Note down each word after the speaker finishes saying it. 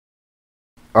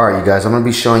Alright you guys, I'm going to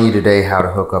be showing you today how to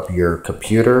hook up your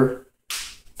computer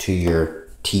to your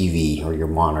TV or your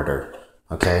monitor.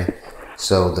 Okay,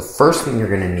 so the first thing you're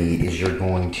going to need is you're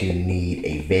going to need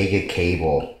a VGA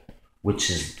cable, which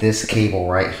is this cable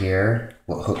right here,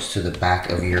 what hooks to the back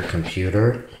of your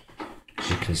computer. As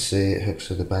you can see, it hooks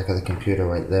to the back of the computer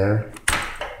right there,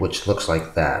 which looks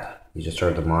like that. You just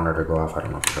heard the monitor go off. I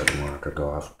don't know if you heard the monitor go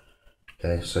off.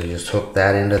 Okay, so you just hook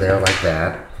that into there like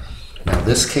that. Now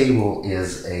this cable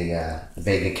is a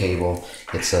VGA cable.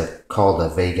 It's called a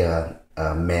VGA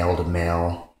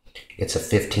male-to-male. It's a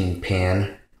 15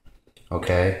 pin.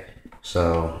 Okay,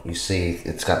 so you see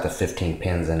it's got the 15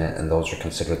 pins in it, and those are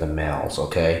considered the males.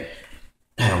 Okay,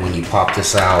 and when you pop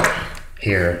this out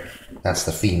here, that's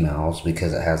the females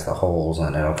because it has the holes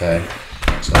in it. Okay,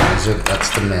 so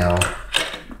that's the male,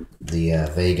 the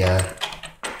VGA.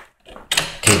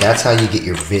 Okay, that's how you get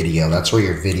your video. That's where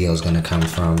your video is going to come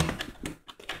from.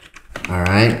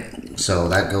 Alright, so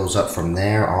that goes up from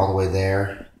there all the way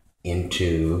there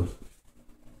into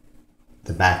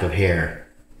the back of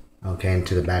here. Okay,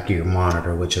 into the back of your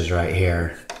monitor, which is right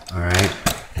here. Alright,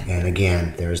 and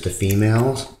again, there's the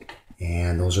females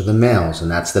and those are the males,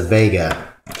 and that's the VGA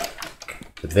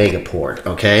port.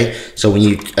 Okay, so when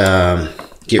you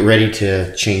get ready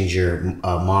to change your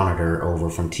monitor over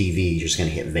from TV, you're just going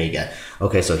to hit VGA.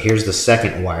 Okay, so here's the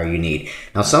second wire you need.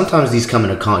 Now sometimes these come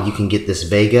in a you can get this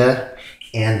VGA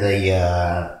and the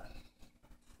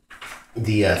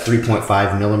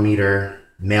 3.5 millimeter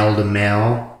male to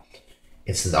male.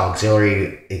 It's the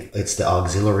auxiliary. It's the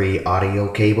auxiliary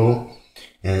audio cable,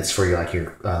 and it's for your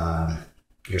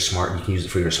smart. You can use it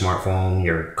for your smartphone,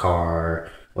 your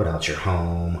car, what else? Your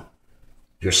home,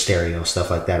 your stereo,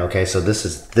 stuff like that. Okay, so this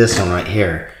is this one right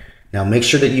here. Now make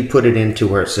sure that you put it into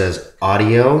where it says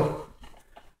audio.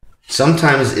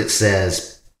 Sometimes it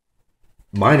says,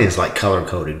 mine is like color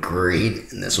coded green,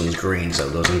 and this one's green, so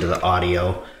it goes into the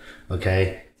audio.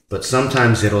 Okay, but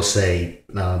sometimes it'll say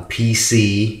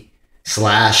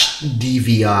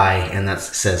PC/DVI, and that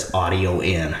says audio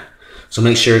in. So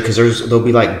make sure, because there'll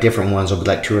be like different ones. There'll be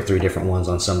like 2 or 3 different ones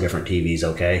on some different TVs.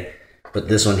 Okay, but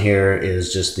this one here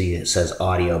is just it says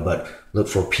audio, but look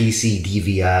for PC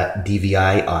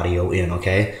DVI audio in.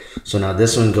 Okay, so now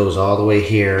this one goes all the way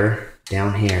here,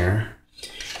 down here,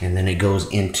 and then it goes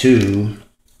into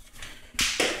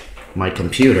my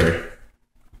computer.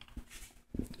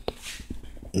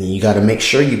 And you got to make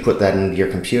sure you put that into your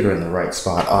computer in the right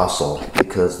spot also,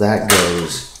 because that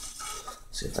goes,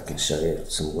 let's see if I can show you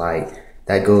some light,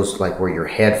 that goes like where your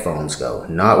headphones go,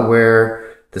 not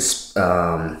where the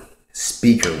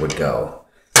speaker would go.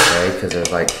 Okay, because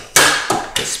there's like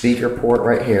the speaker port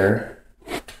right here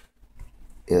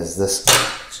is this.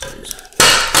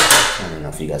 I don't know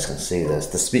if you guys can see this.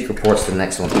 The speaker port's the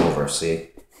next one over. See,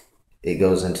 it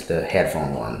goes into the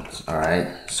headphone ones. All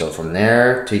right, so from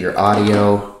there to your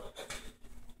audio,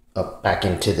 up back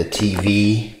into the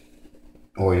TV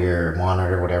or your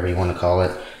monitor, whatever you want to call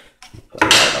it. Put a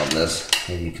light on this,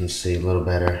 maybe you can see a little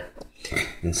better. You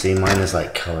can see mine is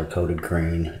like color coded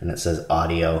green, and it says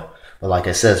audio. But like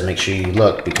I said, make sure you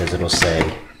look, because it'll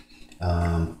say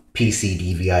PC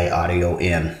DVI audio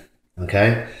in.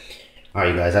 Okay.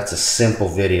 Alright you guys, that's a simple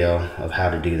video of how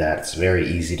to do that. It's very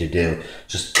easy to do.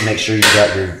 Just make sure you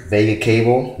got your VGA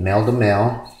cable, male to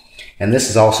male. And this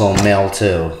is also a male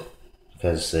too,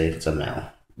 because see, it's a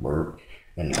male.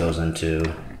 And it goes into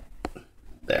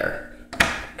there.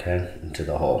 Okay, into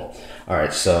the hole.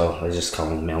 Alright, so I just call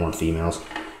them male and females.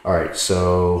 Alright,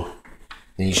 so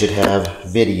then you should have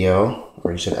video,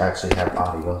 or you should actually have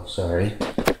audio, sorry.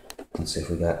 Let's see if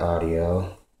we got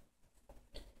audio.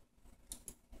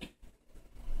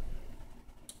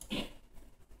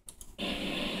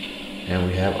 And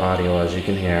we have audio, as you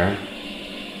can hear.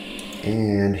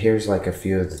 And here's like a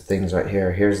few of the things right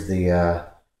here. Here's the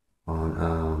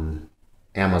on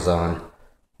Amazon.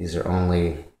 These are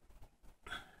only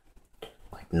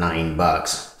like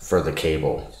 $9 for the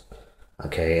cable.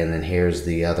 Okay, and then here's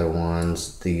the other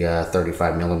ones, the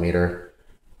 35 millimeter,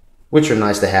 which are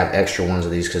nice to have extra ones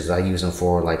of these, because I use them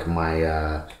for like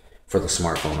my for the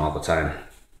smartphone all the time.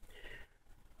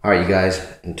 Alright you guys,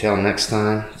 until next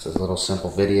time, this is a little simple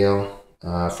video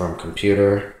from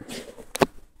computer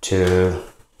to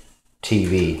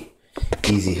TV.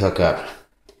 Easy hookup.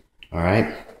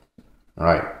 Alright?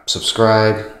 Alright,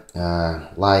 subscribe,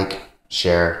 like,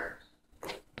 share.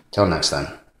 Till next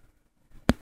time.